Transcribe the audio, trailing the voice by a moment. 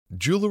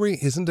Jewelry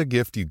isn't a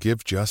gift you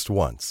give just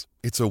once.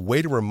 It's a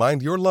way to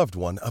remind your loved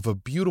one of a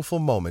beautiful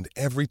moment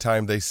every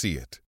time they see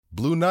it.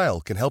 Blue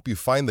Nile can help you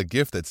find the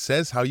gift that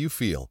says how you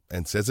feel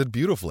and says it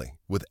beautifully,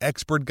 with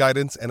expert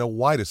guidance and a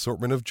wide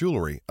assortment of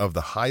jewelry of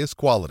the highest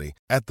quality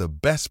at the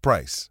best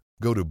price.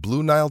 Go to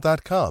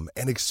BlueNile.com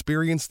and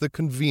experience the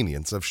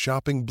convenience of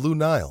shopping Blue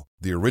Nile,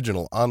 the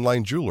original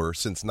online jeweler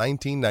since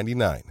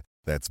 1999.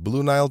 That's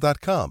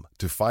BlueNile.com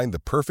to find the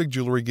perfect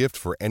jewelry gift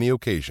for any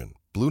occasion.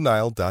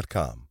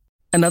 BlueNile.com.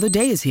 Another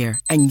day is here,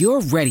 and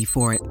you're ready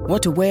for it.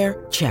 What to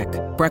wear? Check.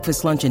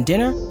 Breakfast, lunch, and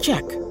dinner?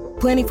 Check.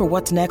 Planning for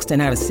what's next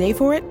and how to save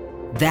for it?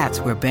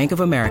 That's where Bank of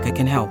America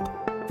can help.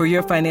 For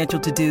your financial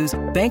to-dos,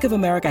 Bank of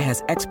America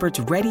has experts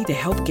ready to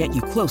help get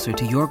you closer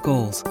to your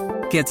goals.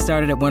 Get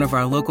started at one of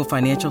our local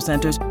financial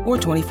centers or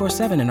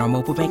 24/7 in our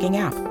mobile banking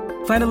app.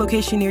 Find a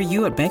location near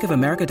you at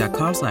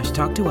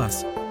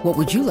bankofamerica.com/talktous. What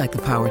would you like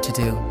the power to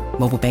do?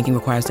 Mobile banking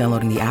requires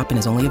downloading the app and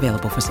is only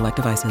available for select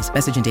devices.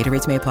 Message and data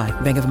rates may apply.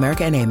 Bank of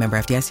America N.A., member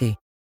FDIC.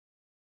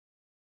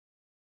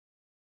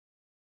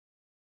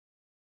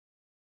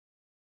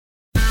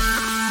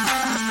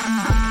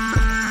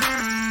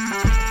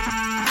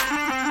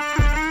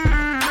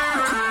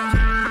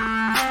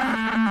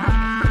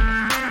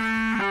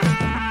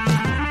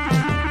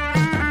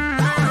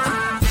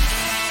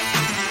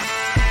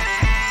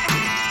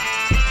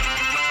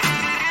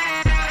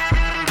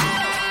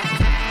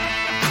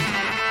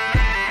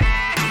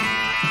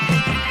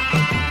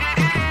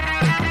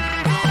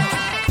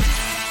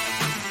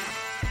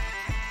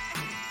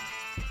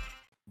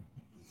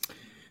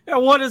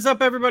 What is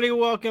up, everybody?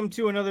 Welcome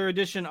to another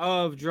edition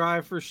of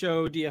Drive for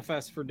Show,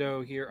 DFS for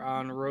Dough here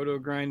on Roto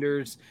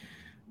Grinders.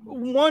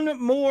 One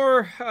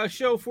more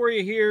show for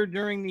you here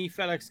during the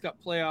FedEx Cup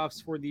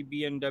playoffs for the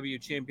BMW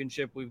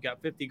Championship. We've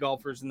got 50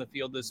 golfers in the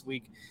field this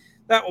week.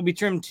 That will be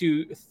trimmed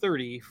to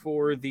 30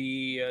 for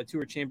the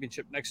Tour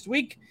Championship next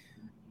week.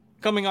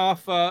 Coming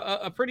off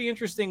a pretty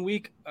interesting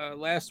week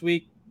last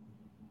week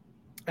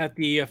at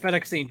the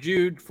FedEx St.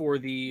 Jude for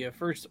the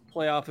first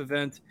playoff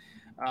event.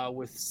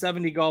 With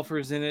 70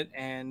 golfers in it,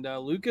 and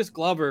Lucas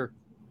Glover,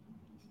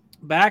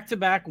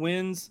 back-to-back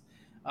wins,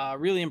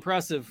 really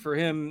impressive for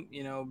him.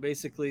 You know,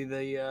 basically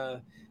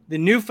the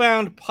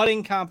newfound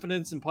putting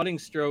confidence and putting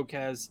stroke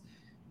has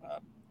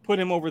put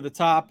him over the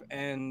top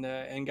and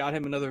got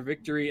him another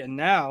victory, and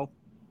now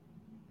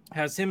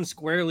has him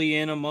squarely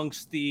in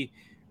amongst the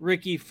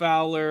Ricky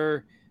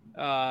Fowler,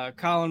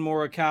 Colin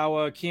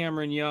Morikawa,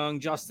 Cameron Young,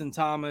 Justin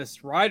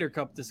Thomas Ryder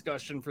Cup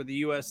discussion for the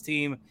U.S.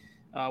 team.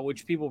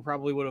 Which people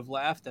probably would have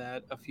laughed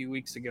at a few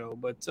weeks ago.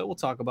 But we'll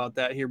talk about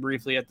that here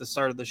briefly at the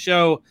start of the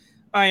show.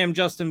 I am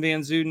Justin Van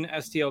Zuden,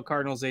 STL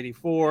Cardinals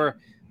 84.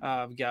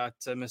 I've got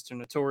Mr.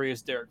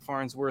 Notorious Derek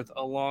Farnsworth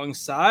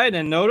alongside.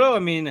 And Noto, I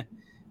mean,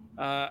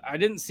 I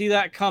didn't see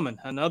that coming.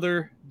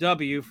 Another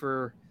W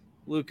for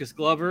Lucas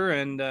Glover,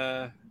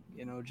 and,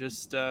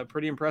 just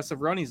pretty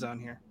impressive run he's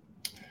on here.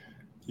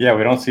 Yeah,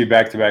 we don't see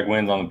back-to-back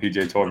wins on the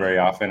PGA Tour very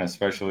often,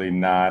 especially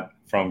not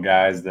from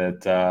guys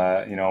that,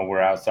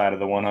 were outside of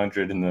the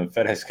 100 in the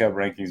FedEx Cup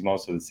rankings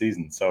most of the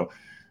season. So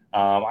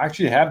I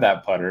actually have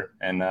that putter,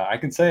 and I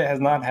can say it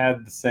has not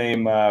had the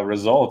same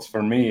results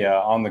for me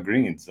on the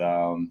greens.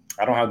 I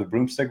don't have the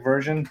broomstick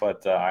version,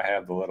 but I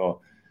have the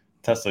little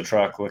Tesla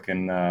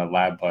truck-looking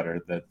lab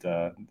putter that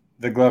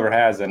the Glover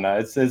has, and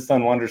it's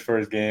done wonders for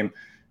his game.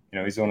 You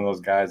know, he's one of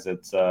those guys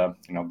that's,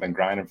 been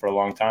grinding for a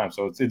long time.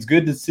 So it's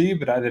good to see,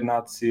 but I did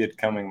not see it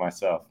coming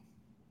myself.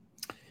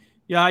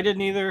 Yeah, I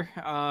didn't either.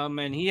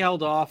 And he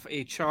held off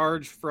a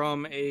charge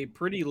from a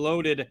pretty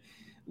loaded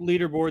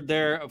leaderboard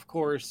there. Of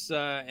course,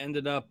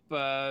 ended up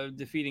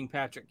defeating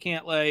Patrick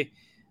Cantlay,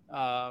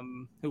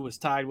 who was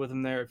tied with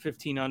him there at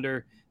 15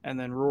 under. And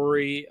then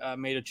Rory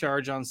made a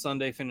charge on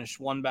Sunday,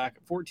 finished one back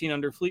at 14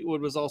 under.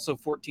 Fleetwood was also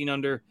 14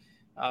 under.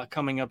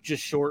 Coming up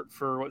just short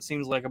for what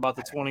seems like about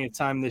the 20th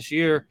time this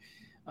year.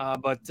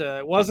 But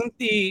it wasn't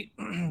the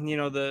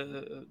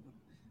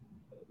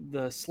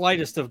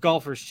slightest of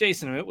golfers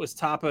chasing him. It was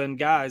top end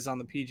guys on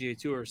the PGA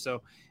Tour.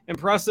 So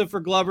impressive for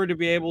Glover to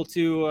be able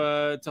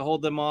to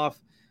hold them off.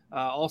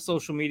 All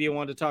social media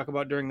wanted to talk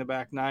about during the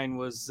back nine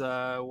was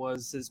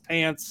his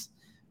pants.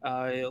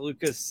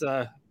 Lucas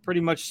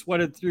pretty much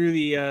sweated through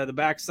the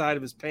backside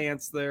of his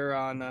pants there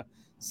on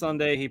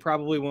Sunday. He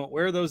probably won't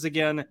wear those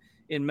again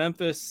in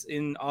Memphis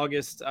in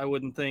August. I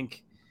wouldn't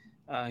think.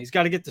 He's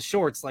got to get the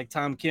shorts like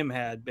Tom Kim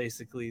had,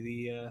 basically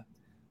the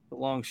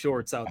long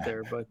shorts out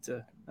there. But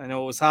I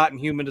know it was hot and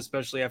humid,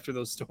 especially after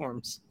those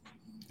storms.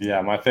 Yeah,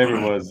 my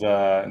favorite was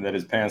that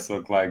his pants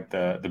looked like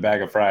the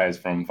bag of fries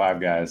from Five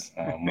Guys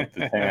with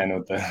the tan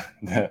with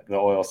the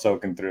oil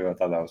soaking through. I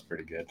thought that was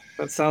pretty good.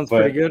 That sounds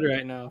pretty good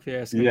right now, if you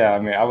ask me. Yeah, I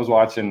mean, I was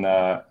watching.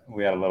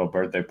 We had a little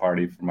birthday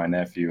party for my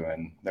nephew,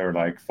 and there were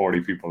like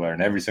 40 people there,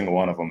 and every single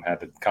one of them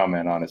had to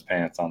comment on his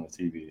pants on the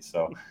TV.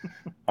 So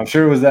I'm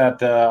sure it was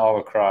that all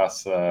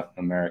across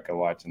America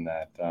watching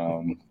that.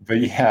 But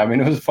yeah, I mean,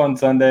 it was a fun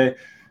Sunday.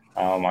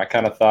 I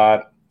kind of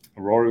thought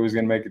Rory was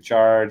going to make a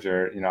charge,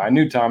 or, I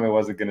knew Tommy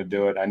wasn't going to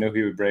do it. I knew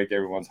he would break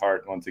everyone's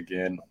heart once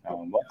again.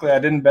 Luckily, I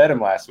didn't bet him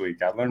last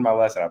week. I learned my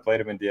lesson. I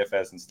played him in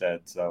DFS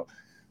instead, so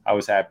I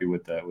was happy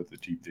with the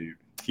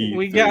T3.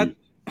 We got.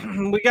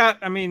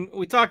 I mean,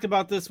 we talked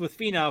about this with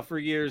Finau for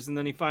years, and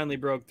then he finally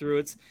broke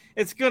through.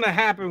 It's going to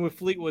happen with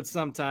Fleetwood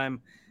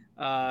sometime.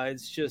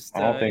 It's just.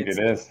 I don't think it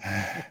is.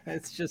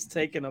 It's just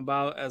taken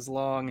about as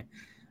long.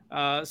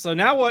 So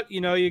now what,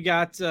 you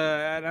got,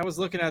 and I was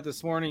looking at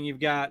this morning, you've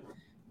got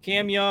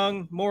Cam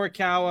Young,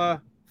 Morikawa,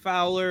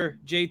 Fowler,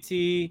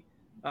 JT,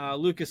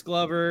 Lucas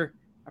Glover.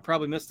 I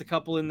probably missed a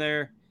couple in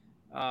there.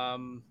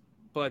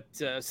 But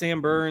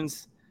Sam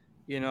Burns,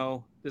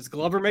 does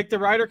Glover make the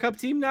Ryder Cup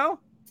team now?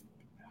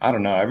 I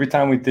don't know. Every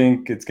time we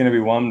think it's going to be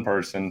one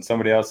person,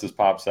 somebody else just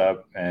pops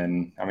up.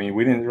 And I mean,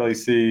 we didn't really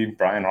see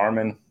Brian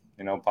Harman,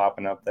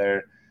 popping up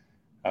there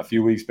a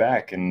few weeks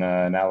back, and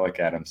now look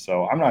at him.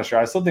 So I'm not sure.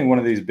 I still think one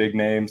of these big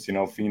names,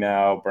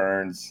 Finau,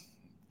 Burns,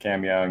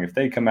 Cam Young, if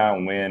they come out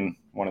and win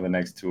one of the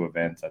next two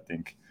events, I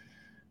think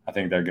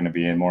they're going to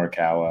be in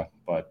Morikawa.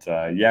 But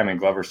yeah, I mean,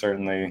 Glover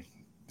certainly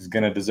is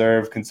going to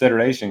deserve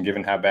consideration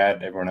given how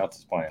bad everyone else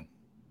is playing.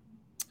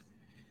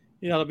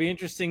 Yeah, it'll be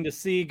interesting to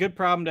see. Good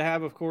problem to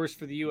have, of course,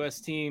 for the U.S.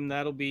 team.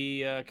 That'll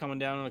be coming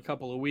down in a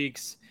couple of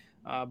weeks.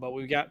 But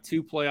we've got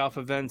 2 playoff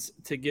events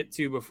to get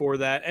to before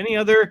that. Any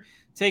other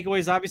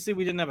takeaways? Obviously,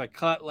 we didn't have a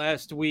cut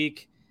last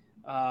week.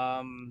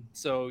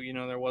 So,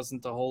 there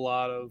wasn't a whole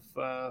lot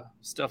of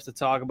stuff to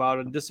talk about.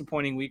 A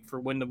disappointing week for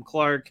Wyndham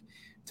Clark,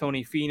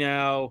 Tony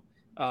Finau,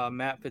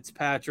 Matt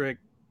Fitzpatrick.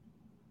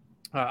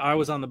 I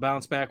was on the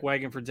bounce back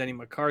wagon for Denny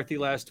McCarthy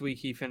last week.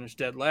 He finished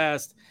dead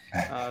last.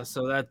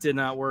 So that did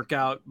not work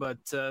out. But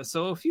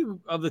so a few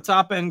of the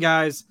top end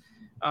guys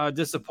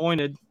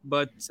disappointed.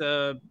 But,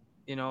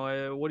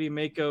 what do you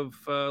make of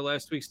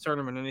last week's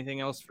tournament? Anything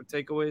else for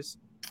takeaways?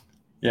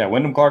 Yeah,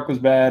 Wyndham Clark was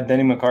bad.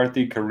 Denny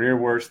McCarthy, career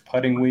worst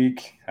putting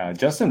week.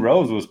 Justin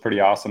Rose was pretty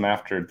awesome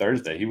after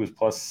Thursday. He was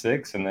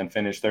 +6 and then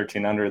finished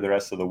 13 under the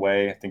rest of the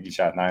way. I think he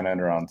shot 9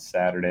 under on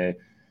Saturday.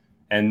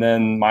 And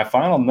then my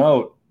final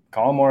note,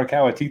 Colin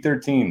Morikawa,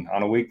 T13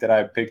 on a week that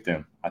I picked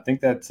him. I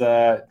think that's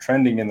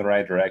trending in the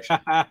right direction.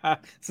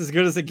 It's as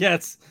good as it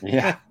gets.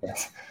 Yeah,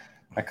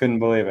 I couldn't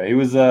believe it. He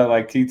was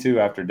like T2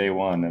 after day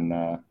one, and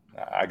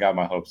I got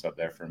my hopes up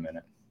there for a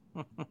minute.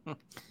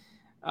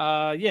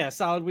 Yeah,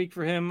 solid week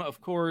for him, of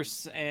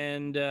course,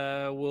 and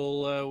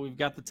we've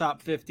got the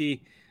top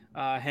 50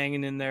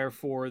 hanging in there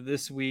for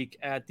this week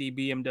at the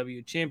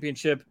BMW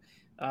Championship,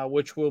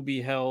 which will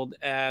be held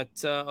at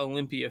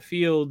Olympia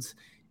Fields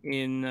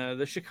in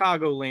the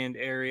Chicagoland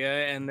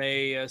area. And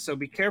they so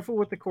be careful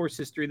with the course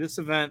history. This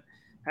event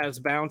has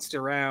bounced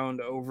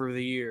around over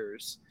the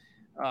years.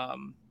 So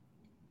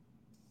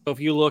if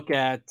you look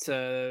at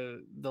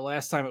the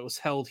last time it was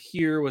held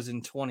here was in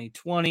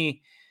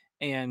 2020,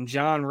 and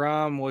John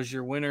Rahm was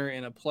your winner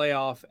in a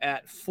playoff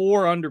at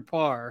 4 under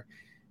par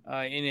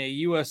in a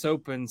U.S.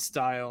 Open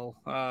style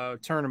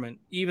tournament.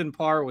 Even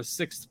par was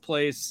 6th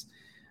place.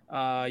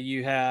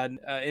 You had,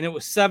 and it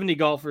was 70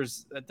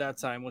 golfers at that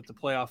time with the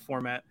playoff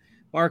format.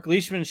 Mark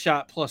Leishman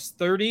shot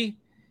 +30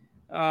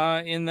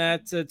 in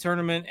that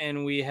tournament,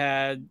 and we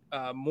had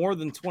more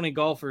than 20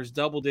 golfers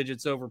double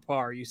digits over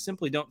par. You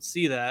simply don't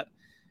see that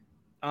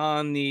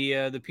on the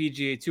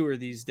PGA Tour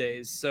these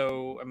days.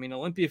 So, I mean,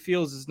 Olympia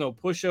Fields is no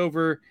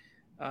pushover.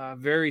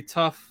 Very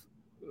tough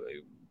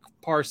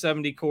par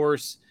 70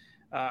 course.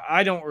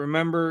 I don't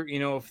remember,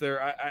 if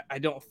I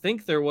don't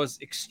think there was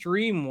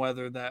extreme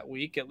weather that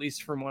week, at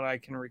least from what I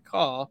can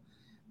recall.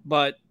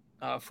 But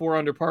 4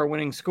 under par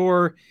winning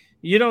score,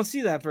 you don't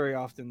see that very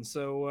often.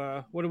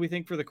 So, what do we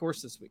think for the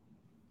course this week?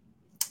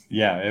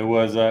 Yeah, it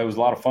was a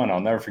lot of fun. I'll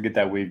never forget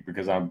that week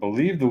because I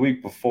believe the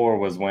week before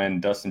was when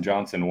Dustin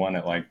Johnson won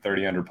at like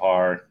 30 under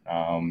par,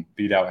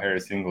 beat out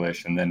Harris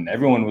English. And then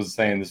everyone was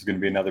saying this is going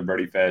to be another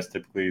birdie fest.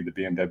 Typically, the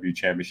BMW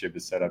Championship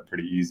is set up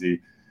pretty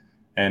easy.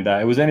 And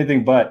it was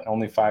anything but.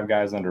 Only 5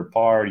 guys under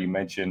par. You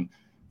mentioned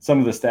some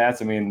of the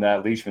stats. I mean,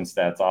 that Leishman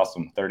stat's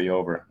awesome, 30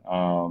 over.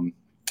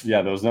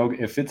 Yeah,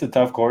 if it's a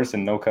tough course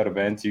and no cut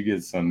events, you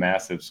get some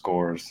massive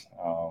scores,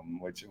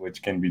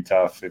 which can be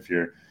tough if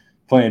you're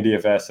playing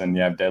DFS and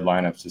you have dead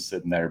lineups just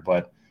sitting there.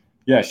 But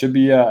yeah, it should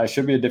be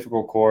a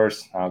difficult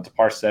course. It's a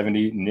par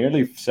 70,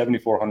 nearly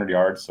 7,400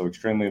 yards, so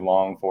extremely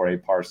long for a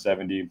par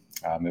 70.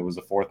 It was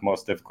the 4th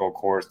most difficult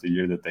course the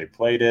year that they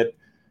played it.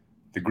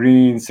 The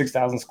green,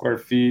 6,000 square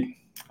feet.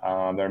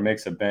 They're a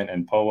mix of bent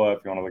and POA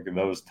if you want to look at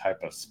those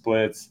type of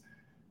splits.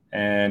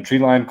 And tree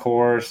line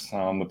course,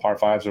 the par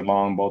 5s are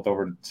long, both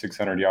over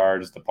 600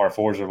 yards. The par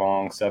 4s are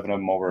long, 7 of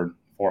them over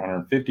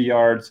 450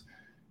 yards.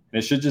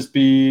 And it should just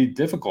be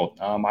difficult.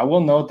 I will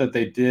note that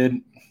they did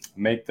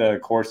make the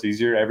course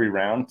easier every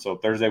round. So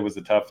Thursday was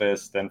the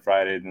toughest, then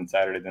Friday, then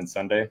Saturday, then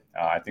Sunday.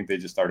 I think they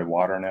just started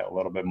watering it a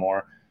little bit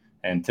more.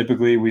 And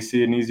typically we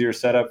see an easier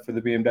setup for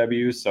the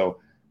BMW. So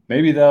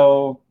maybe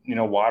they'll,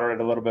 water it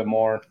a little bit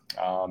more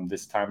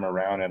this time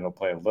around, and it'll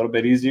play a little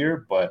bit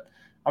easier. But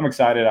I'm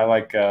excited. I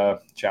like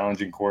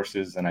challenging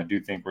courses, and I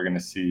do think we're going to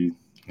see,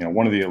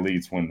 one of the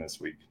elites win this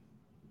week.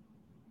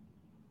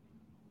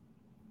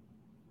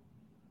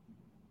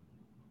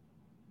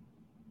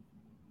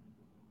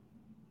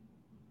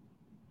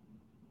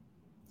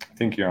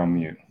 think you're on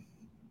mute.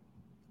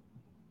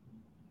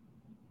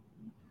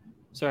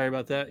 Sorry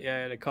about that. Yeah, I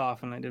had a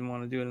cough and I didn't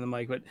want to do it in the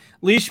mic. But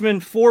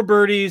Leishman, 4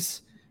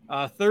 birdies,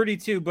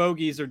 32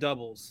 bogeys or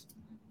doubles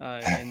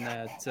in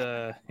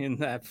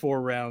that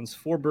 4 rounds.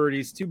 4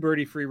 birdies, 2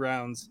 birdie-free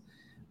rounds.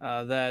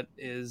 That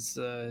is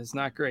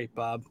not great,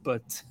 Bob.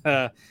 But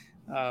I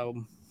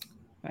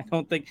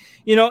don't think,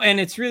 and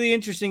it's really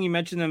interesting. You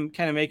mentioned them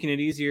kind of making it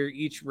easier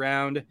each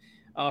round.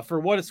 For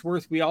what it's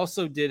worth, we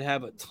also did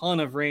have a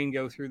ton of rain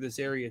go through this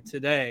area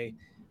today.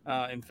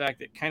 In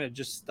fact, it kind of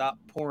just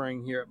stopped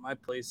pouring here at my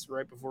place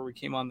right before we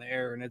came on the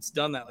air, and it's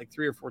done that like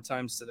 3 or 4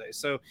 times today.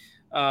 So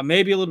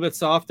maybe a little bit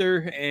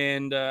softer,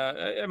 and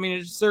I mean,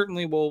 it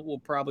certainly will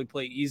probably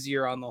play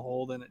easier on the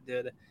hole than it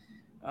did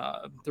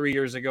 3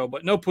 years ago.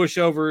 But no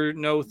pushover,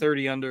 no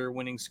 30 under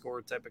winning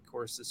score type of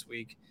course this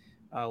week.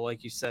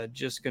 Like you said,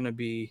 just going to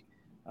be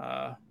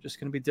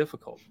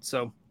difficult.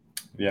 So.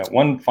 Yeah,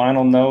 one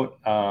final note.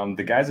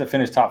 The guys that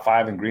finished top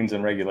 5 in greens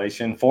and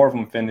regulation, 4 of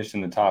them finished in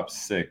the top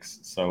 6.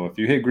 So if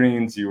you hit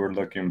greens, you were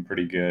looking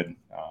pretty good.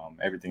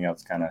 Everything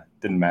else kind of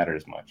didn't matter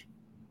as much.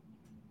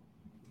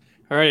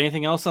 All right,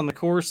 anything else on the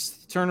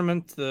course,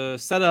 tournament, the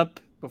setup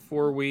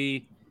before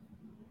we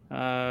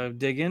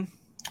dig in?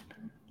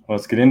 Well,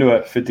 let's get into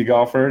it. 50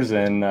 golfers,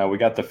 and we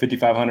got the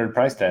 5,500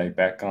 price tag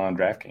back on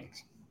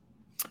DraftKings.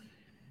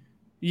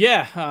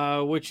 Yeah,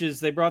 which is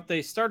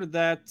they started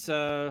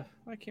that.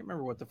 I can't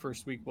remember what the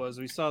first week was.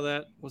 We saw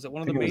that. Was it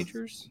one of the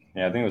majors?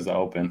 I think it was the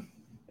Open.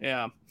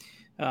 Yeah.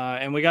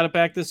 And we got it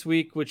back this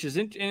week, which is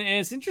and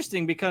it's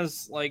interesting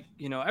because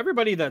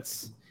everybody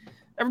that's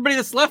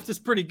left is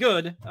pretty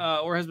good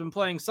or has been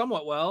playing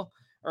somewhat well,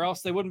 or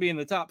else they wouldn't be in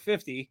the top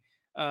 50.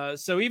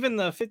 So even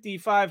the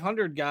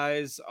 5,500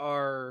 guys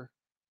are,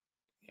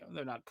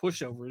 they're not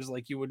pushovers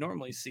like you would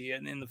normally see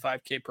in the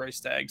 5K price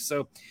tag.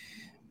 So.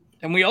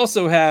 And we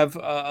also have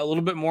a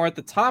little bit more at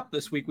the top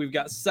this week. We've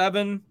got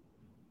 7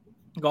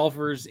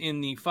 golfers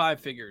in the 5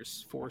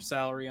 figures for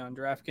salary on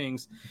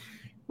DraftKings.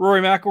 Rory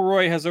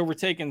McIlroy has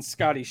overtaken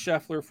Scotty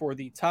Scheffler for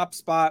the top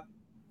spot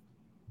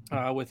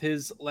with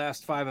his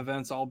last 5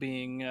 events all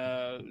being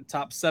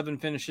top 7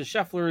 finishes.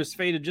 Scheffler is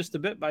faded just a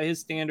bit by his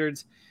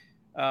standards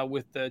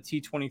with the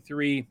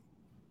T23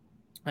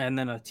 and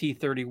then a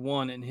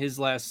T31 in his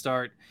last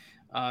start.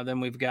 Then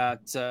we've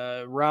got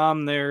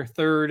Rahm there,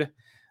 3rd.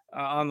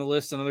 On the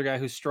list, another guy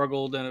who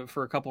struggled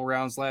for a couple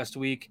rounds last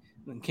week.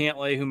 Then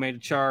Cantlay, who made a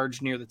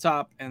charge near the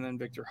top, and then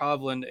Victor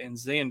Hovland and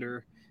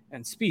Xander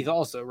and Spieth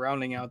also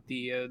rounding out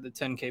the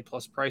 10K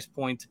plus price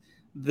point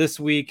this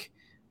week.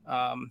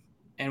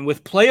 And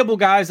with playable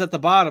guys at the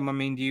bottom, I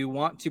mean, do you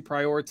want to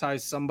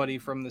prioritize somebody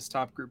from this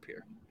top group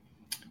here?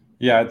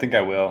 Yeah, I think I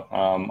will.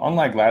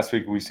 Unlike last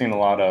week, we've seen a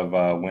lot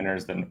of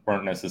winners that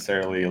weren't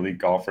necessarily elite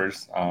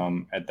golfers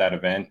at that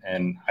event.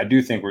 And I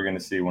do think we're going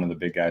to see one of the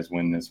big guys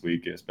win this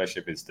week,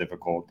 especially if it's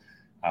difficult.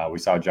 We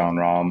saw Jon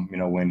Rahm,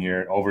 win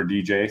here over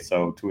DJ.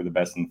 So 2 of the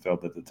best in the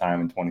field at the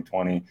time in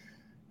 2020.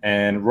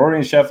 And Rory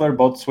and Scheffler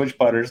both switched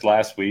putters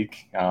last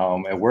week.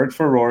 It worked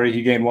for Rory.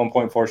 He gained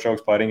 1.4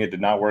 strokes putting. It did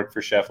not work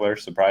for Scheffler.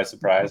 Surprise,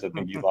 surprise. I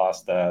think he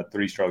lost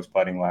 3 strokes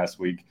putting last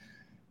week.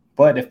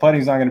 But if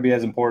putting's not going to be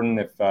as important,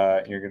 if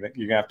you're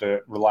gonna have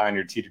to rely on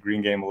your tee to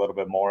green game a little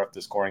bit more, if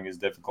the scoring is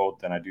difficult,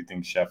 then I do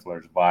think Scheffler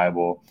is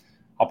viable.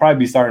 I'll probably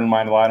be starting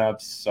my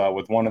lineups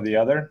with one or the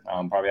other.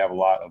 Probably have a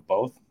lot of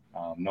both.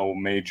 No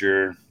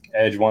major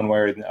edge one way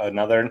or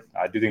another.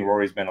 I do think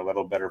Rory's been a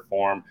little better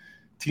form.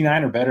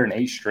 T9 or better in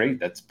 8 straight.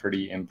 That's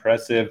pretty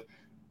impressive.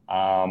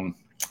 And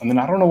then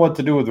I don't know what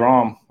to do with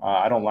Rahm.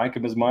 I don't like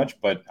him as much,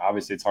 but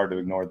obviously it's hard to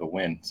ignore the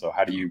win. So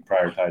how do you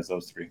prioritize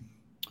those 3?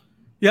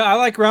 Yeah, I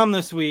like Rahm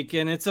this week,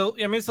 and it's a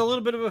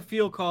little bit of a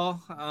field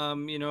call.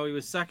 He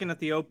was second at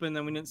the Open,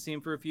 then we didn't see him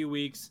for a few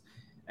weeks,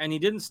 and he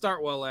didn't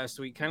start well last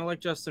week, kind of like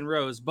Justin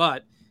Rose.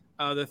 But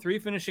the 3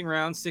 finishing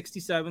rounds,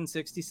 67,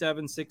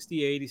 67,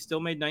 68. He still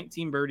made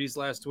 19 birdies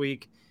last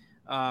week.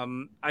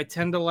 I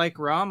tend to like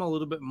Rahm a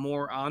little bit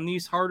more on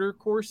these harder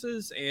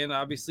courses, and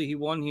obviously he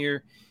won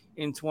here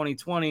in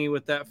 2020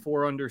 with that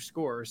 4 under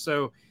score.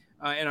 So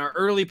in our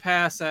early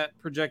pass at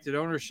projected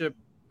ownership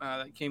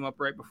that came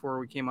up right before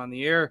we came on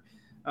the air,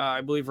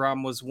 I believe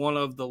Rahm was one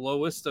of the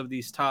lowest of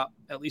these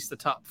at least the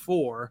top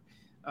 4.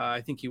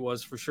 I think he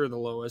was for sure the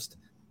lowest.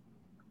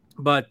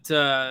 But,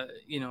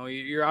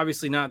 you're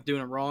obviously not doing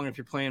it wrong if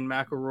you're playing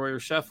McIlroy or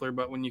Scheffler.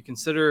 But when you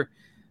consider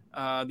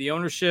the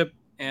ownership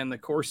and the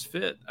course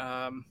fit,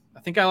 I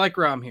think I like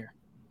Rahm here.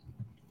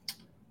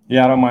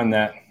 Yeah, I don't mind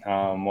that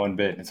one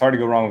bit. It's hard to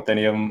go wrong with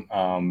any of them.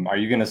 Are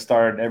you going to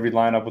start every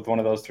lineup with one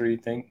of those 3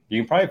 things?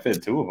 You can probably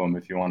fit 2 of them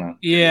if you want to.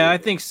 Yeah, I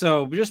think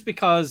so. Just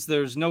because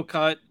there's no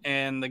cut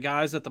and the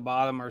guys at the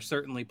bottom are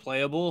certainly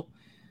playable,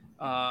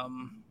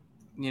 and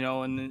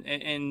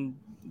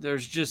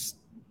there's just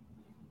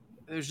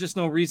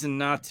no reason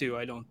not to.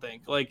 I don't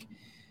think like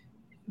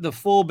the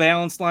full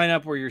balanced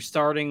lineup where you're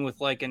starting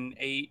with like an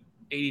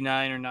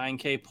 889 or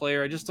 9K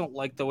player. I just don't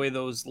like the way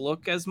those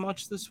look as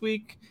much this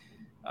week.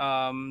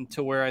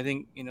 To where I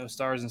think,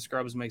 stars and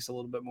scrubs makes a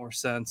little bit more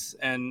sense.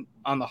 And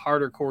on the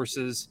harder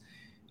courses,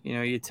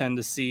 you tend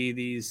to see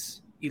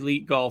these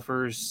elite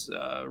golfers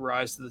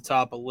rise to the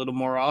top a little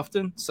more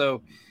often.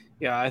 So,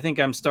 yeah, I think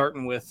I'm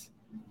starting with,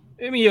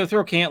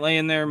 throw Cantlay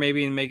in there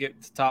maybe and make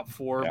it the top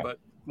 4, but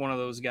one of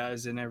those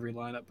guys in every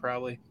lineup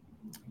probably.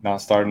 Not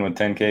starting with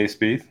 10K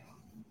Spieth?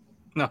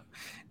 No.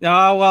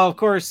 Well, of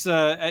course,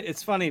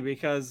 it's funny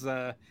because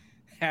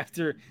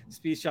after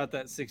Spieth shot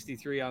that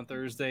 63 on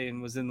Thursday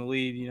and was in the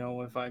lead,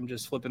 if I'm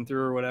just flipping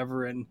through or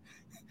whatever,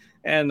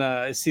 and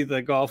I see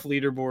the golf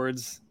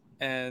leaderboards,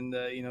 and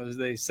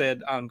they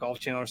said on Golf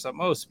Channel or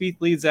something, oh,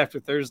 Spieth leads after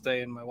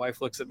Thursday, and my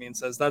wife looks at me and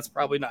says, that's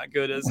probably not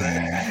good, is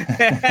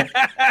it?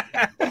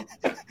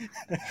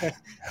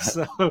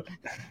 so at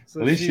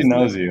least she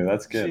knows you.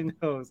 That's good.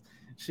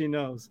 She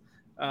knows.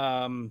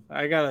 I'm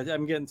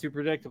getting too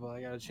predictable.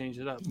 I gotta change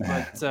it up.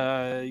 But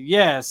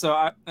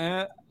so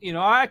I'm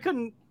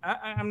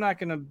not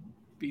gonna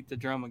beat the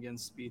drum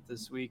against Spieth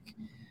this week.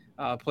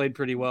 Played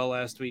pretty well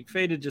last week.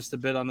 Faded just a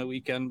bit on the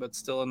weekend, but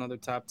still another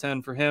top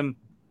 10 for him.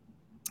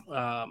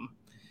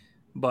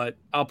 But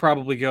I'll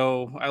probably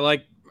go. I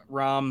like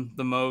Rahm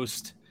the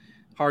most.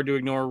 Hard to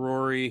ignore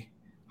Rory.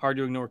 Hard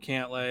to ignore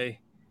Cantlay.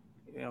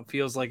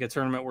 Feels like a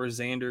tournament where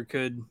Xander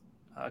could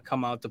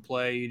come out to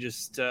play. You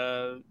just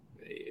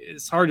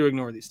it's hard to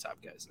ignore these top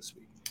guys this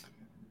week.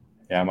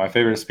 Yeah, my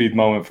favorite Spieth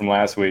moment from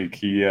last week.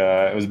 He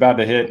was about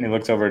to hit, and he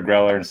looks over at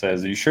Greller and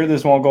says, "Are you sure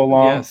this won't go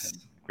long?" Yes.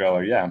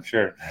 Greller, yeah, I'm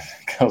sure.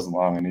 It goes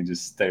long, and he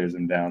just stares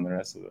him down the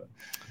rest of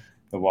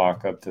the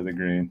walk up to the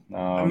green.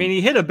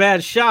 He hit a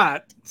bad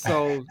shot,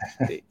 so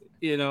if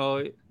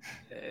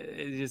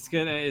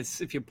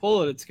you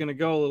pull it, it's gonna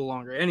go a little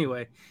longer.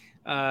 Anyway,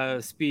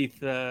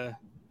 Spieth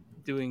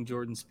doing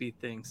Jordan Spieth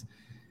things.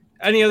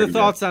 Any other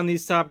thoughts on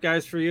these top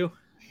guys for you?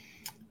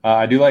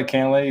 I do like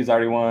Cantlay. He's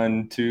already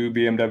won 2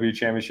 BMW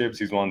Championships.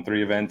 He's won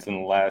 3 events in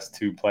the last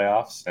 2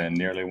 playoffs and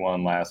nearly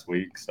won last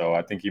week. So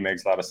I think he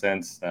makes a lot of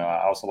sense.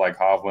 I also like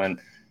Hovland.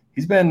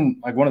 He's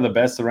been like one of the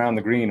best around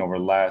the green over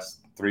the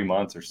last 3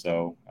 months or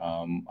so.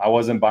 I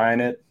wasn't buying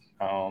it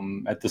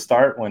at the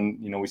start when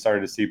we started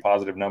to see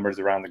positive numbers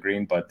around the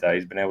green, but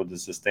he's been able to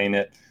sustain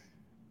it.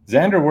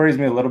 Xander worries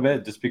me a little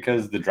bit just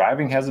because the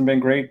driving hasn't been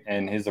great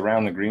and his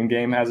around the green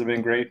game hasn't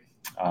been great.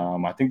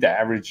 I think the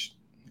average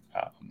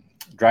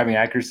driving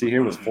accuracy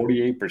here was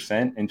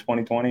 48% in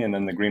 2020, and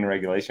then the green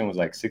regulation was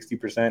like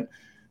 60%.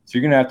 So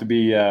you're going to have to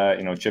be,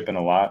 chipping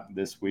a lot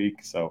this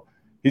week. So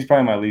he's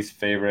probably my least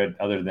favorite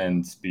other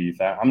than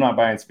Spieth. I'm not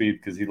buying Spieth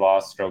because he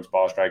lost strokes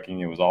ball striking.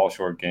 It was all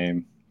short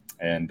game.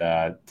 And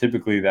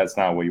typically that's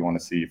not what you want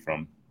to see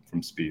from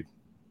Spieth.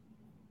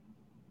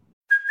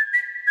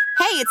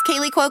 Hey, it's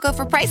Kaylee Cuoco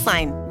for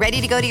Priceline.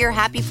 Ready to go to your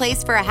happy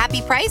place for a happy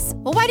price?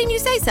 Well, why didn't you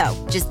say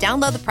so? Just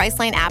download the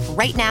Priceline app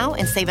right now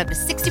and save up to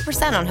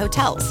 60% on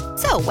hotels.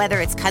 So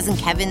whether it's Cousin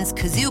Kevin's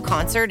Kazoo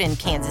Concert in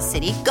Kansas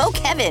City, go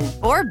Kevin,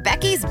 or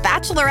Becky's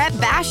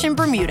Bachelorette Bash in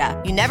Bermuda,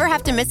 you never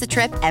have to miss a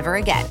trip ever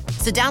again.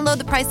 So download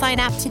the Priceline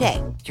app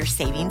today. Your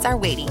savings are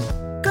waiting.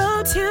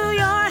 Go to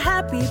your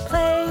happy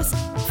place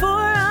for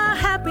a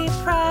happy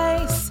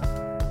price.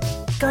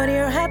 Go to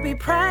your happy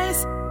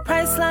price,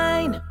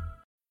 Priceline.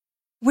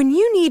 When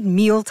you need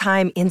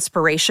mealtime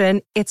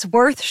inspiration, it's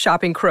worth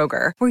shopping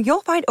Kroger, where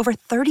you'll find over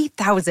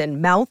 30,000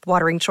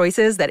 mouth-watering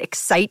choices that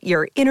excite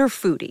your inner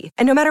foodie.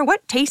 And no matter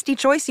what tasty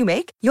choice you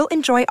make, you'll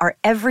enjoy our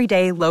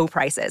everyday low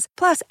prices,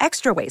 plus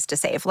extra ways to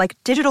save, like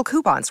digital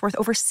coupons worth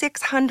over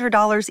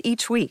 $600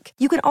 each week.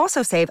 You can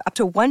also save up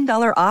to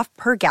 $1 off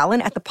per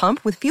gallon at the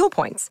pump with fuel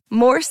points.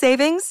 More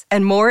savings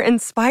and more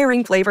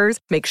inspiring flavors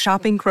make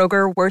shopping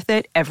Kroger worth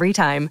it every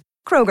time.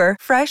 Kroger,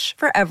 fresh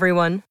for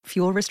everyone.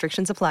 Fuel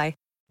restrictions apply.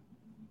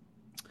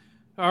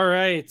 All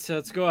right, so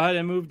let's go ahead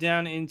and move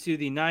down into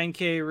the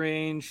 9K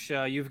range.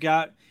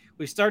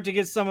 We start to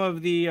get some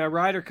of the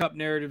Ryder Cup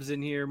narratives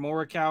in here.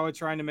 Morikawa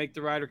trying to make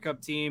the Ryder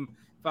Cup team.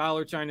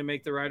 Fowler trying to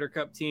make the Ryder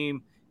Cup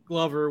team.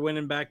 Glover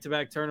winning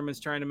back-to-back tournaments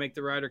trying to make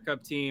the Ryder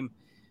Cup team.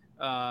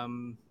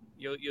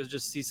 You'll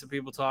just see some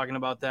people talking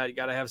about that. You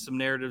got to have some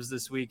narratives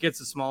this week.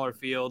 It's a smaller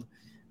field,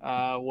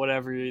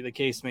 whatever the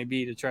case may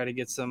be, to try to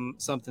get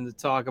something to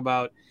talk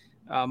about.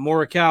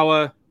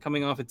 Morikawa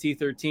coming off a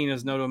T13,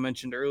 as Noto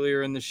mentioned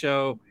earlier in the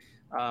show.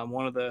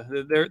 One of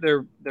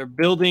they're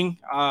building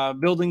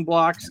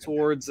blocks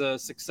towards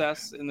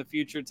success in the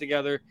future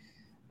together,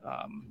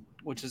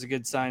 which is a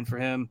good sign for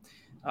him.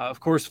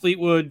 Of course,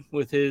 Fleetwood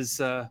with his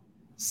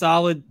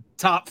solid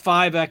top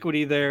 5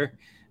 equity there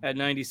at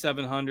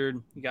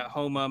 9,700. You got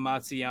Homa,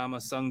 Matsuyama,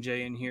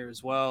 Sungjae in here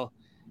as well.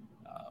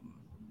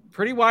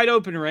 Pretty wide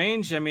open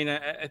range. I mean,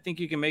 I think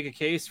you can make a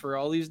case for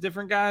all these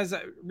different guys.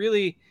 I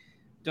really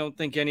don't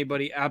think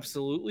anybody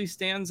absolutely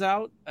stands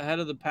out ahead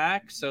of the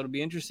pack, so it'll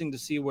be interesting to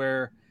see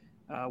where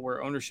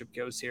ownership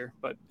goes here.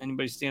 But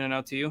anybody standing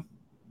out to you?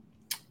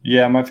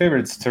 Yeah, my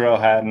favorite's Tyrrell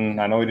Hatton.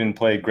 I know he didn't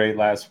play great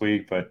last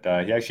week, but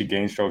he actually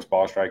gained strokes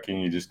ball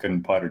striking. He just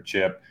couldn't putt or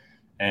chip.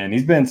 And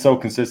he's been so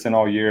consistent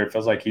all year. It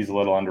feels like he's a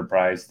little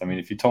underpriced. I mean,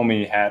 if you told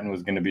me Hatton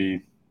was going to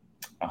be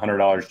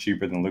 $100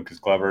 cheaper than Lucas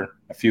Glover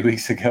a few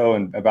weeks ago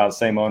and about the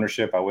same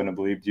ownership, I wouldn't have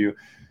believed you.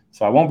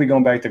 So I won't be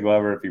going back to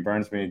Glover. If he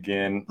burns me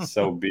again,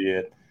 so be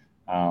it.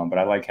 But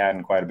I like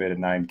Hatton quite a bit at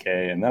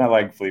 9K. And then I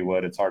like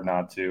Fleetwood. It's hard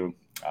not to.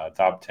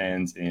 Top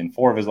 10s in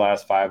 4 of his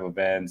last 5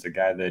 events, a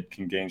guy that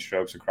can gain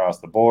strokes across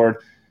the board.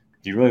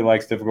 He really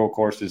likes difficult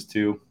courses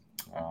too.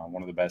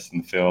 One of the best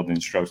in the field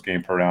in strokes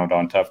gained per round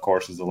on tough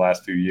courses the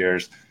last few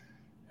years.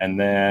 And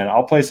then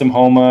I'll play some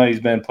Homa. He's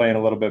been playing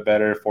a little bit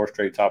better, 4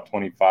 straight top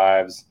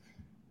 25s.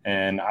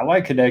 And I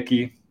like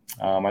Hideki.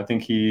 I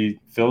think he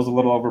feels a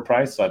little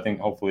overpriced, so I think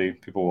hopefully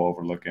people will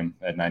overlook him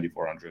at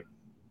 9,400.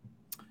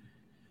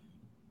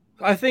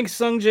 I think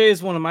Sung Jae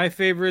is one of my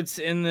favorites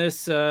in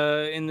this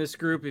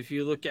group. If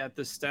you look at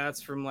the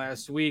stats from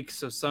last week,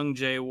 so Sung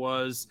Jae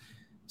was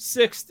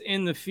 6th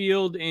in the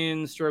field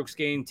in strokes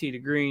gained tee to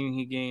green.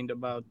 He gained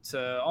about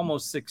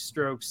almost 6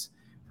 strokes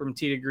from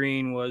tee to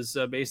green, was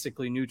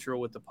basically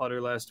neutral with the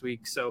putter last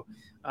week. So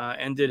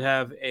and did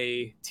have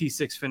a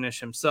T6 finish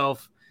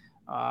himself,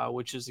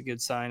 which is a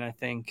good sign, I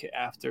think,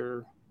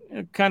 after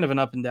kind of an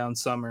up and down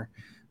summer.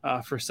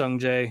 For Sung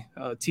Jae,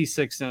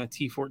 T6 and a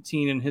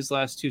T14 in his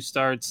last 2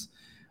 starts.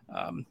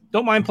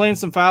 Don't mind playing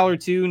some Fowler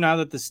too, now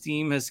that the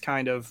steam has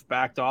kind of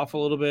backed off a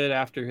little bit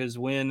after his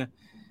win.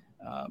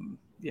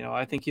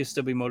 I think he'll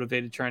still be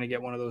motivated trying to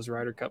get one of those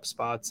Ryder Cup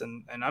spots.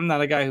 And I'm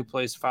not a guy who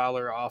plays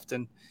Fowler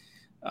often.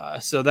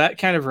 So that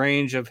kind of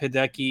range of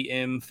Hideki,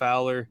 Im,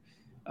 Fowler,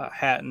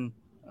 Hatton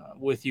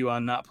with you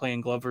on not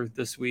playing Glover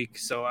this week.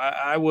 So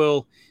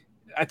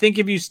I think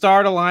if you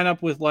start a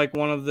lineup with like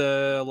one of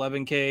the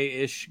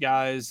 11K-ish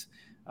guys,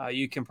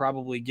 you can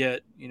probably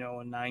get, a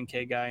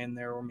 9K guy in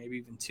there, or maybe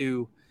even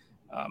 2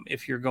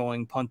 if you're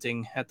going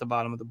punting at the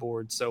bottom of the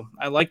board. So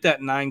I like that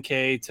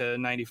 9K to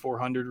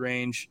 9,400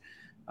 range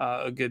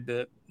a good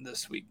bit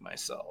this week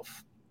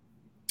myself.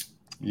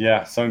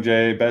 Yeah, Sung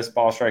Jae, best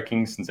ball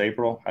striking since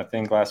April, I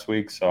think, last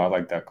week. So I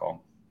like that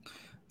call.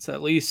 It's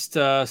at least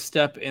a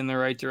step in the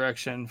right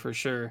direction for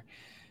sure.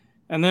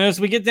 And then as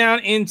we get down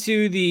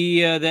into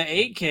the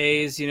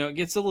 8Ks, it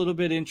gets a little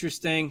bit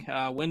interesting.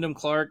 Wyndham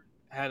Clark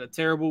had a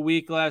terrible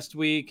week last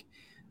week.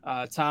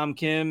 Tom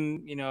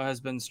Kim, has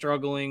been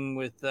struggling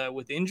with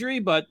injury,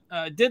 but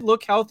did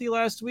look healthy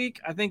last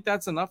week. I think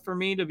that's enough for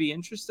me to be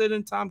interested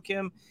in Tom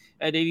Kim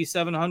at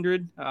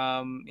 8,700.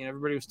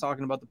 Everybody was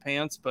talking about the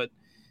pants, but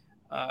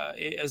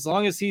as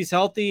long as he's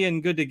healthy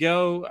and good to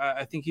go,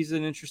 I think he's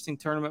an interesting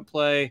tournament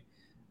play.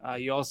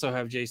 You also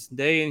have Jason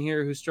Day in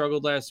here who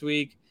struggled last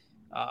week.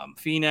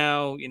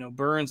 Finau,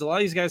 Burns, a lot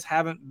of these guys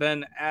haven't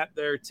been at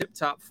their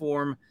tip-top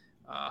form.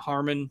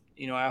 Harmon,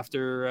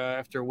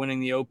 after winning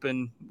the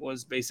Open,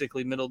 was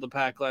basically middle of the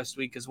pack last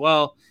week as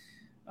well.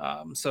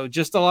 So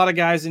just a lot of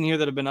guys in here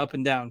that have been up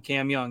and down.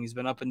 Cam Young, he's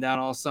been up and down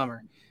all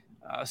summer.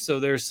 So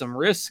there's some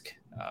risk,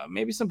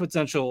 maybe some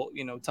potential,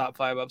 top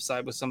 5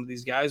 upside with some of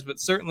these guys, but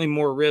certainly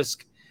more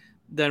risk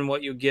than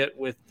what you get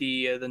with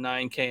the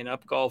 9K and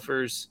up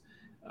golfers.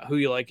 Who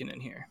you liking in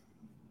here?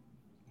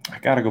 I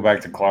got to go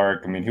back to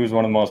Clark. I mean, he was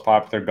one of the most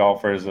popular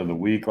golfers of the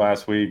week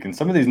last week. And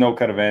some of these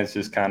no-cut events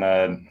just kind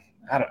of,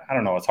 I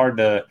don't know. It's hard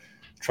to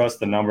trust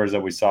the numbers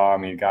that we saw. I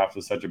mean, he got off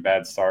to such a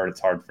bad start.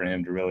 It's hard for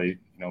him to really,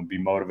 be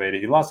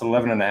motivated. He lost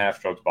 11.5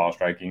 strokes ball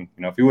striking.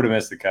 If he would have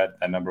missed the cut,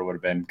 that number would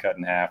have been cut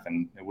in half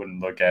and it wouldn't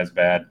look as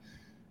bad.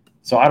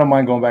 So I don't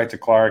mind going back to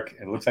Clark.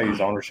 It looks like his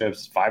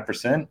ownership's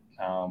 5%.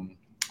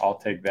 I'll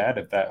take that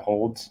if that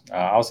holds.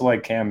 I also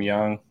like Cam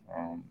Young.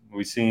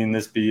 We've seen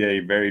this be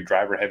a very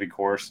driver-heavy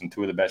course, and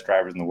 2 of the best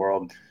drivers in the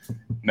world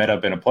met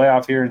up in a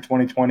playoff here in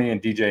 2020,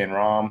 and DJ and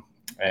Rahm.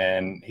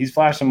 And he's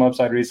flashed some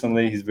upside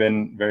recently. He's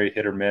been very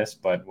hit or miss,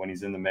 but when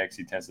he's in the mix,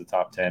 he tends to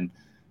top 10.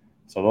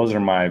 So those are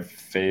my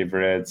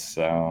favorites.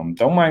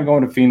 Don't mind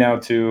going to Finau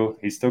too.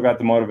 He's still got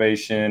the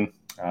motivation.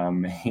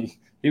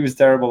 He was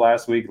terrible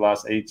last week,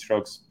 lost 8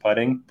 strokes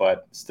putting,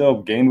 but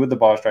still gained with the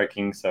ball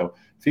striking. So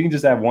if he can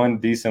just have one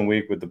decent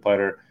week with the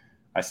putter,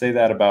 I say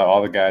that about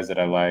all the guys that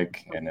I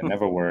like, and it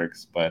never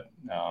works. But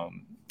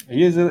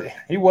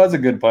he was a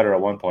good putter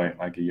at one point,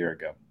 like a year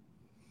ago.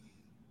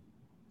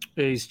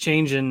 He's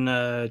changing,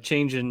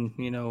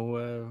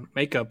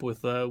 makeup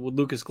with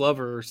Lucas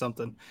Glover or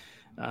something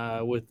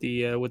with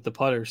the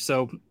putter.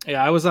 So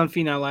yeah, I was on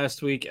Finau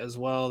last week as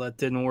well. That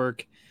didn't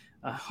work.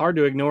 Hard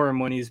to ignore him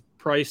when he's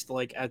priced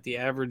like at the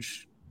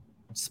average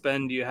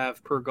spend you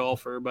have per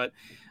golfer. But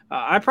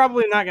I'm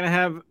probably not going to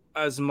have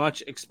as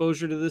much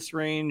exposure to this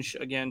range.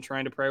 Again,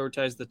 trying to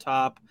prioritize the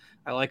top.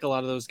 I like a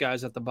lot of those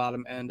guys at the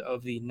bottom end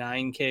of the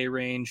 9K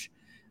range.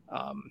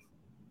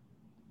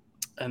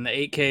 And the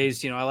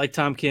 8Ks, I like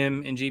Tom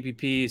Kim in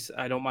GPPs.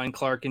 I don't mind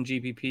Clark in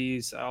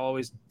GPPs. I'll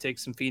always take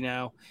some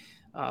Finau.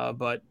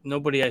 But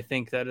nobody, I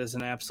think, that is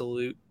an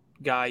absolute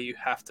guy you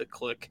have to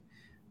click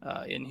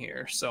in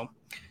here. So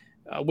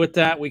with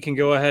that, we can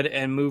go ahead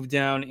and move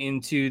down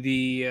into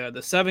the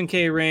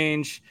 7K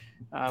range.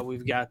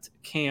 We've got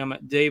Cam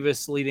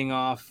Davis leading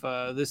off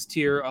this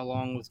tier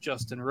along with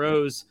Justin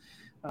Rose.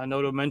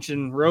 Noto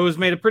mentioned Rose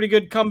made a pretty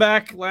good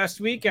comeback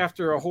last week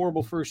after a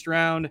horrible first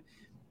round.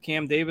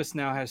 Cam Davis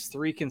now has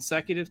 3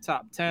 consecutive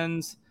top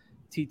 10s,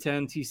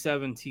 T10,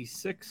 T7,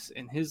 T6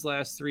 in his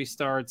last 3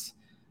 starts.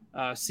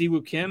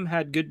 Siwoo Kim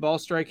had good ball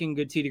striking,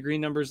 good tee to green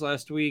numbers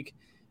last week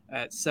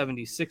at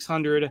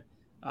 7,600.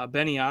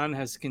 Benny On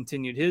has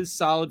continued his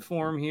solid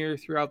form here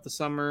throughout the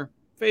summer.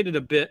 Faded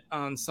a bit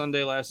on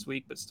Sunday last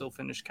week, but still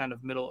finished kind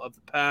of middle of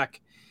the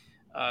pack.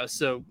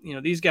 So,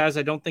 these guys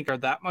I don't think are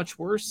that much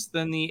worse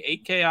than the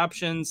 8K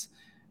options.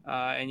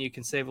 And you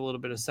can save a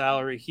little bit of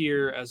salary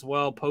here as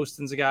well.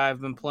 Poston's a guy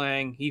I've been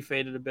playing. He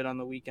faded a bit on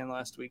the weekend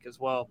last week as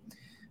well.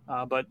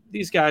 But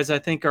these guys I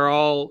think are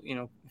all,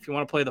 if you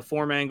want to play the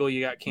form angle,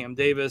 you got Cam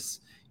Davis,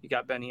 you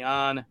got Benny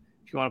On.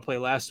 If you want to play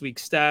last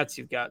week's stats,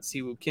 you've got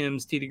Siwoo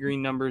Kim's Tee to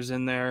Green numbers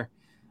in there.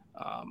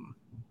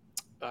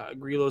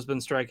 Grillo's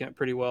been striking it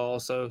pretty well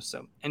also.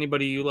 So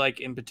anybody you like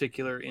in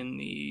particular in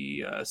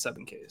the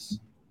 7Ks?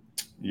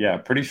 Yeah,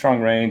 pretty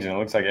strong range, and it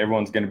looks like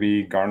everyone's going to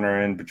be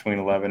garnering between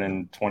 11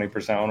 and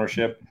 20%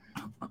 ownership.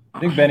 I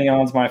think Benny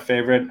On's my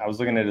favorite. I was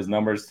looking at his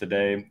numbers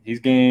today. He's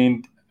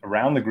gained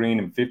around the green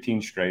in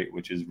 15 straight,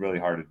 which is really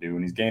hard to do,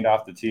 and he's gained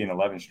off the tee in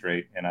 11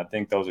 straight, and I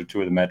think those are two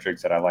of the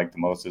metrics that I like the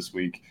most this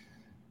week.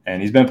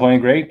 And he's been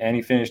playing great, and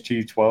he finished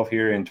T12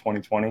 here in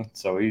 2020,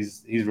 so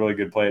he's really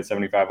good play at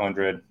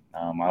 7,500.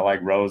 I like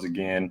Rose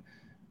again.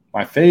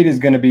 My fade is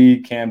going to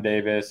be Cam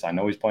Davis. I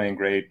know he's playing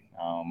great,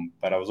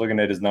 but I was looking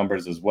at his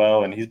numbers as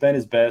well, and he's been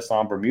his best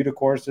on Bermuda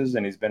courses,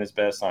 and he's been his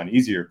best on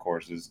easier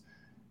courses.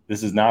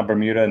 This is not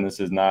Bermuda, and this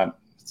is not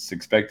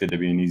expected to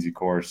be an easy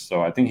course,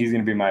 so I think he's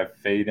going to be my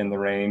fade in the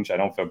range. I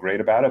don't feel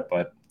great about it,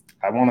 but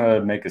I want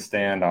to make a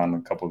stand on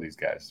a couple of these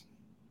guys.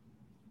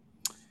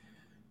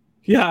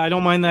 Yeah, I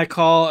don't mind that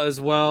call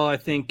as well. I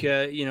think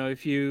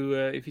if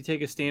you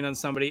take a stand on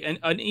somebody, and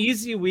an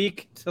easy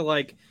week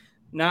to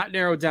not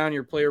narrow down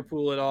your player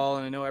pool at all.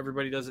 And I know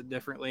everybody does it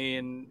differently,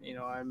 and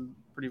I'm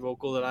pretty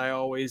vocal that I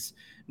always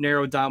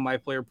narrow down my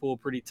player pool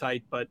pretty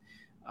tight. But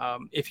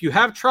if you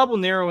have trouble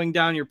narrowing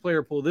down your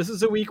player pool, this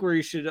is a week where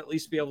you should at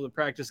least be able to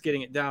practice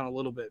getting it down a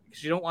little bit,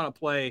 because you don't want to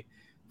play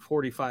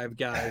 45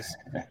 guys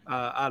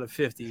out of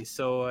 50.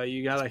 So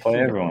you got to play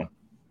everyone.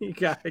 You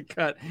got to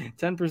cut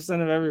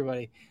 10% of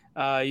everybody.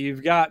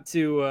 You've got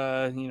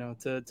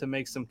to to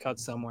make some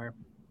cuts somewhere.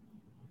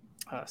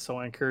 So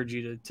I encourage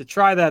you to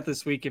try that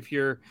this week. If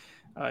you're,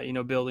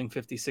 building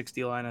 50,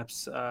 60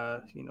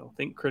 lineups,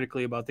 think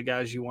critically about the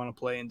guys you want to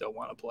play and don't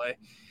want to play.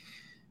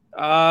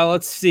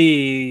 Let's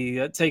see.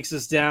 That takes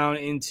us down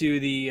into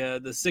the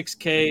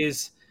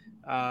 6Ks.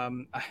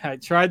 I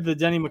tried the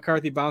Denny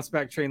McCarthy bounce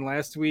back train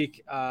last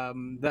week.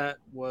 That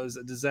was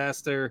a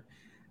disaster.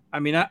 I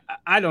mean,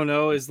 I don't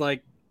know.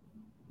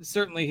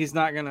 Certainly he's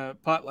not going to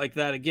putt like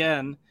that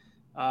again.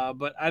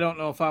 But I don't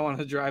know if I want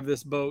to drive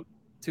this boat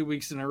 2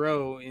 weeks in a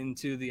row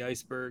into the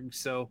iceberg.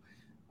 So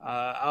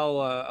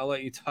I'll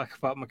let you talk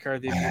about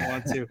McCarthy if you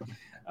want to.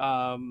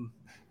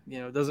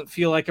 It doesn't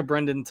feel like a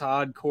Brendan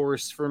Todd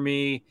course for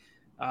me.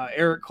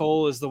 Eric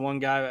Cole is the one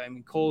guy. I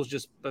mean, Cole's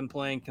just been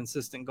playing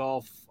consistent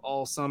golf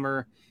all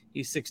summer.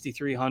 He's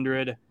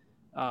 6,300.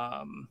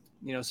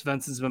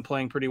 Svensson's been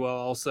playing pretty well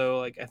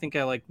also. I think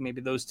I like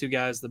maybe those two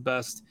guys the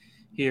best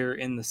here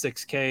in the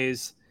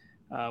 6Ks.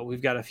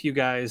 We've got a few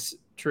guys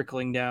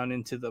trickling down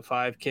into the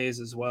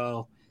 5Ks as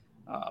well.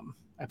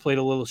 I played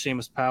a little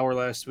Seamus Power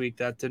last week.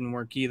 That didn't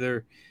work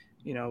either.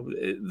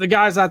 The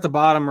guys at the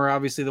bottom are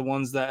obviously the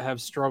ones that have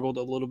struggled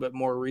a little bit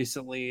more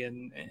recently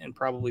and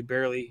probably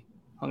barely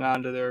hung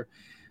on to their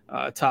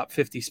top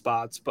 50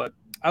 spots. But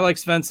I like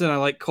Svensson. I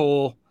like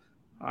Cole.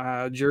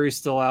 Jury's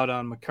still out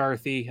on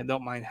McCarthy. I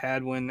don't mind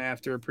Hadwin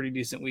after a pretty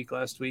decent week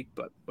last week.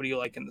 But what do you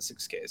like in the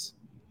 6Ks?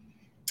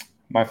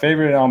 My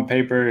favorite on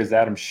paper is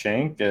Adam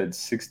Schenk at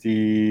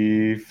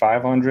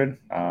 6,500.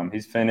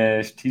 He's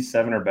finished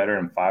T7 or better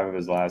in 5 of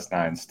his last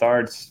 9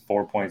 starts,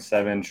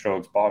 4.7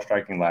 strokes ball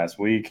striking last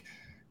week.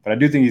 But I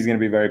do think he's going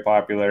to be very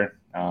popular.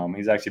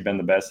 He's actually been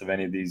the best of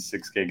any of these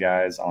 6K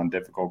guys on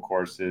difficult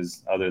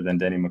courses other than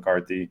Denny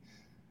McCarthy,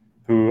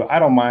 who I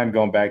don't mind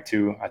going back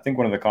to. I think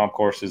one of the comp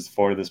courses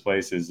for this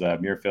place is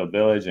Muirfield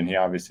Village, and he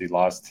obviously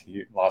lost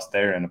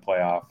there in the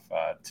playoff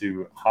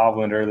to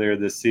Hovland earlier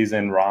this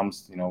season.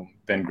 Rahm's,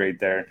 been great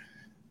there.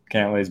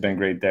 Cantlay's been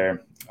great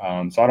there.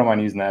 So I don't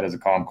mind using that as a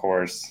comp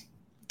course.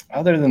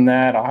 Other than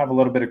that, I'll have a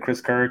little bit of Chris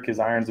Kirk. His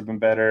irons have been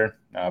better.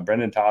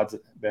 Brendan Todd's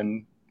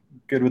been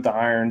good with the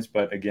irons,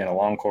 but again, a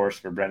long course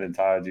for Brendan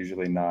Todd's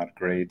usually not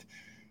great.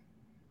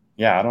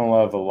 Yeah, I don't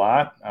love a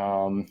lot.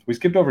 We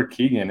skipped over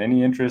Keegan.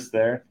 Any interest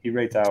there? He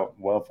rates out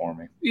well for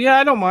me. Yeah,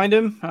 I don't mind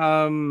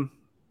him.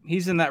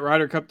 He's in that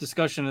Ryder Cup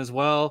discussion as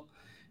well.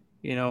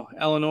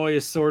 Illinois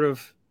is sort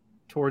of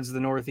towards the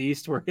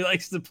Northeast where he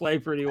likes to play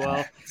pretty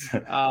well.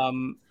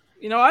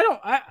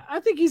 I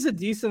think he's a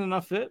decent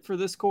enough fit for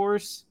this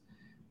course.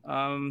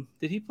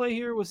 Did he play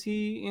here? Was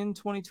he in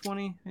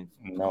 2020?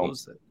 No,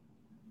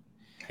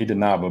 he did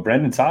not. But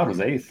Brendan Todd was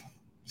 8th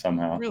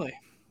somehow. Really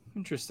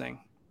interesting.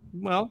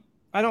 Well,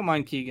 I don't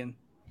mind Keegan.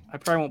 I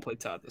probably won't play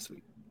Todd this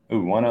week.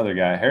 Ooh, one other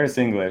guy, Harris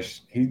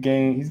English. He's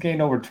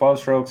gained over 12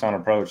 strokes on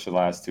approach the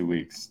last 2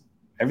 weeks.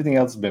 Everything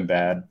else has been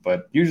bad,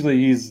 but usually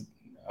he's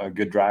a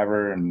good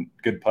driver and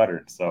good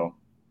putter. So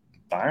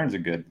the irons are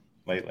good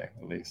lately,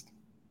 at least.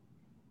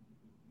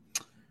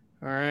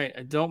 All right,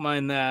 I don't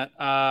mind that.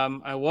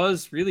 I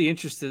was really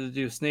interested to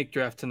do a snake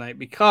draft tonight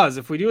because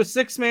if we do a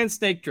 6-man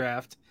snake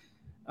draft,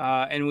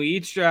 and we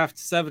each draft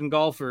 7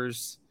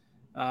 golfers,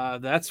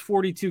 that's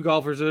 42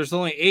 golfers. There's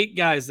only 8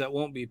 guys that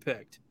won't be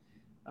picked,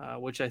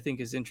 which I think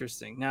is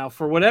interesting. Now,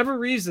 for whatever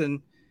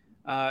reason,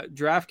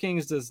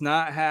 DraftKings does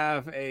not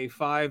have a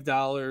 $5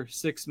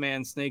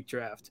 6-man snake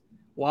draft.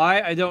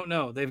 Why? I don't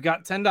know. They've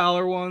got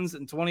 $10 ones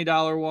and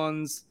 $20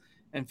 ones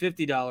and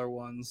 $50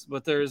 ones,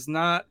 but there's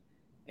not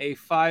a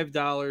 $5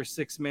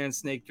 6-man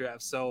snake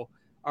draft. So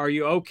are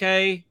you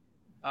okay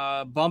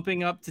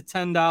bumping up to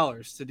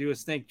 $10 to do a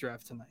snake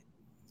draft tonight?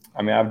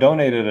 I mean, I've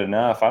donated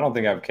enough. I don't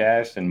think I've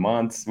cashed in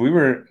months.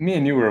 Me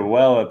and you were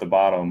well at the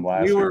bottom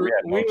last week.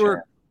 We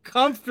were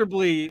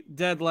comfortably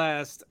dead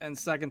last and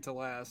second to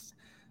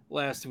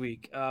last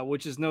week,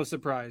 which is no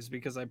surprise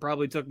because I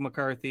probably took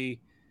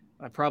McCarthy.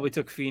 I probably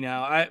took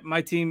Finau.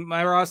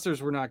 My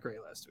rosters were not great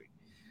last week.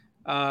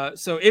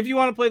 So if you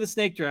want to play the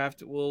snake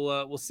draft,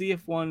 we'll see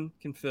if one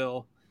can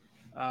fill.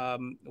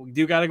 We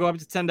do got to go up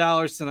to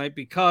 $10 tonight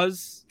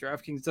because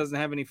DraftKings doesn't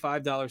have any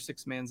 $5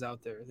 6-mans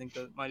out there. I think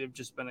that might have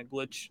just been a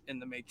glitch in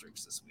the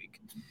matrix this week.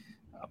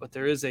 But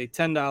there is a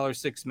 $10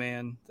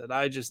 6-man that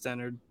I just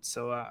entered,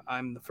 so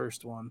I'm the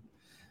first one.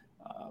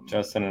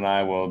 Justin and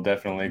I will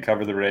definitely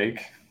cover the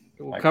rake.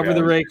 We'll cover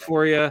the rake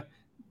for you.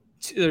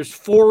 There's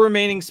 4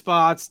 remaining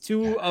spots.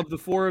 2 of the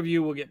 4 of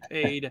you will get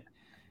paid.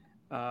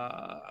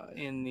 So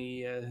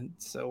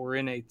we're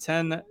in a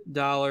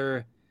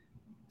 $10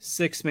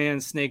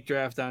 6-man snake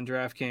draft on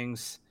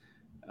DraftKings,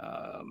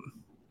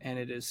 and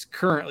it is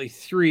currently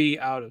 3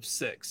 out of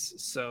 6.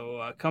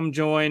 So come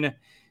join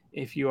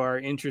if you are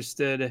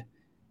interested.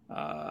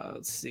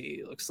 Let's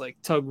see. Looks like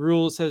Tug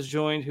Rules has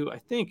joined, who I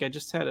think I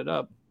just had it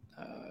up.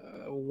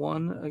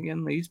 One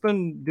again. He's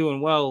been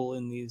doing well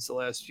in these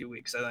last few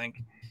weeks, I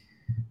think.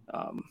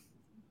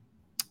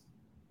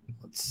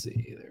 Let's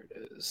see. There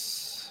it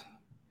is.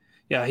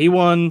 Yeah, he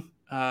won.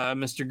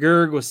 Mr.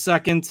 Gerg was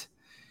second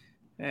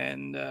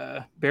and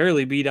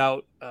barely beat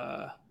out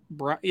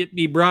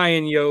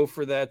Brian Yo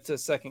for that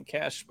second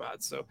cash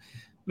spot. So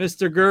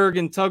Mr. Gerg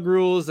and Tug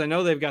Rules, I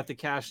know they've got the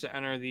cash to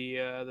enter the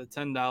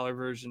 $10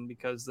 version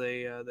because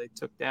they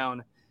took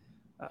down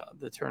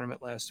the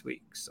tournament last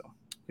week. So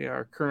we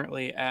are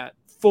currently at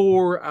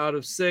 4 out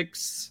of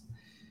 6.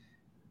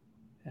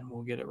 And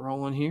we'll get it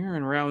rolling here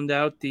and round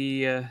out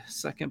the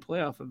second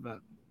playoff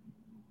event.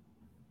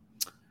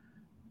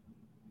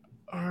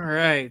 All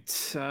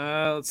right.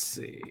 Let's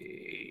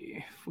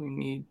see. If we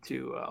need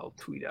to, I'll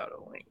tweet out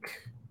a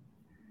link.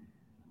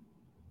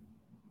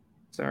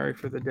 Sorry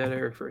for the dead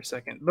air for a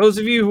second. Those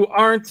of you who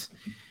aren't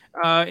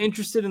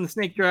interested in the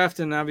snake draft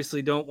and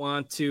obviously don't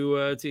want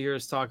to hear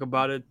us talk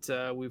about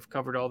it, we've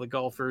covered all the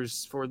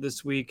golfers for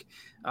this week.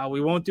 We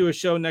won't do a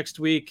show next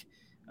week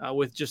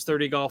with just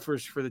 30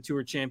 golfers for the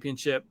Tour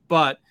Championship,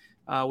 but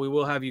we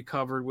will have you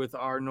covered with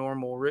our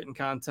normal written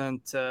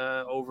content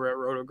over at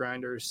Roto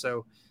Grinders.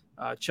 So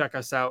check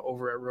us out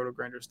over at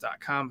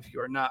rotogrinders.com. If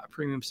you are not a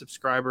premium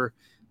subscriber,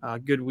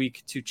 good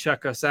week to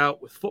check us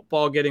out with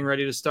football getting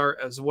ready to start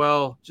as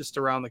well, just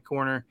around the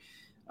corner.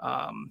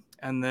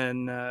 And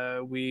then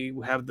we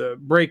have the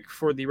break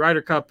for the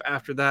Ryder Cup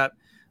after that.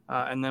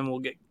 And then we'll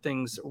get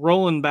things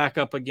rolling back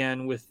up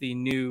again with the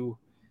new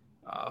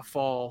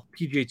fall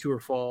PGA Tour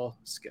fall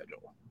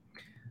schedule.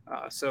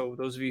 So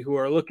those of you who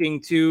are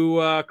looking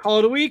to call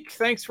it a week,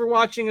 thanks for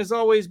watching. As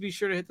always, be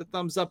sure to hit the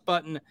thumbs up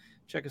button.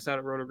 Check us out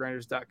at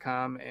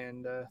rotogrinders.com.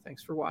 And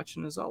thanks for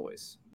watching as always.